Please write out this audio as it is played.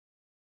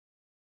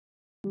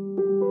Well,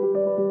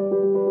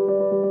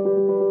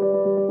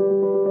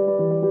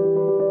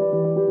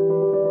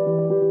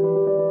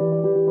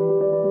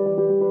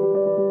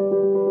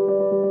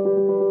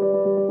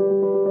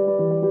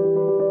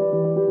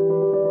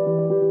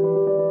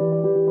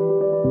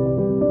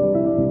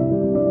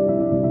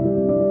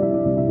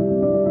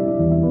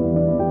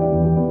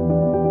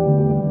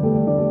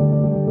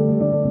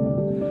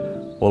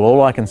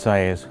 all I can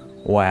say is,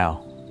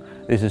 wow,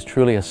 this is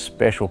truly a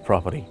special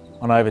property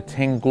on over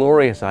 10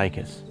 glorious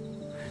acres.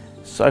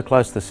 So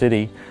close to the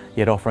city,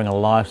 yet offering a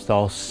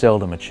lifestyle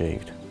seldom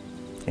achieved.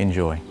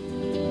 Enjoy.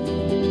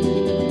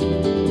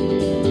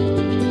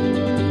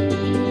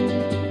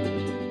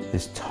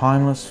 This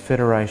timeless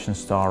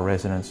Federation-style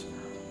residence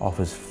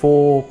offers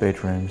 4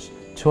 bedrooms,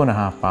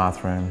 2.5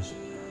 bathrooms,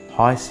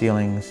 high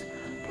ceilings,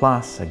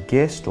 plus a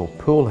guest or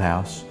pool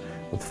house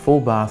with full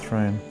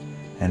bathroom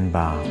and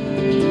bar.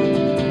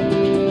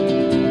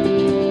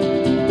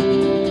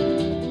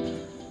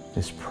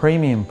 This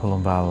premium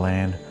Pullenvale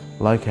land,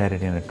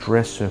 located in a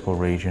dress circle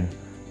region,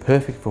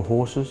 perfect for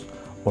horses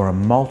or a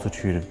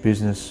multitude of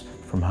business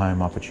from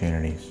home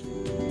opportunities.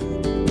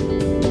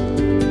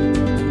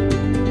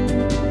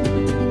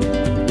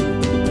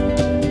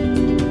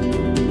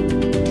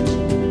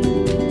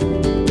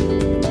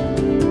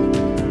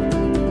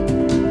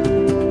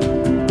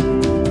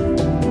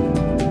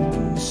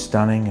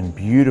 Stunning and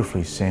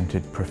beautifully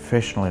scented,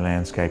 professionally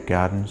landscaped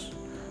gardens,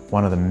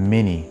 one of the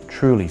many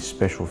truly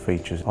special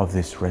features of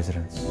this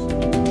residence.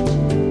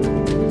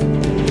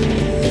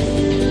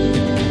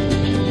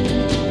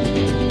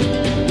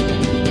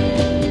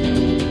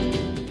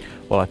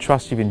 Well, I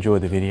trust you've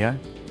enjoyed the video.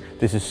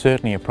 This is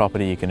certainly a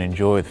property you can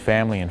enjoy with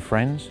family and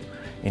friends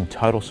in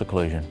total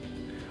seclusion.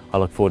 I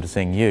look forward to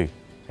seeing you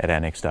at our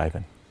next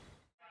open.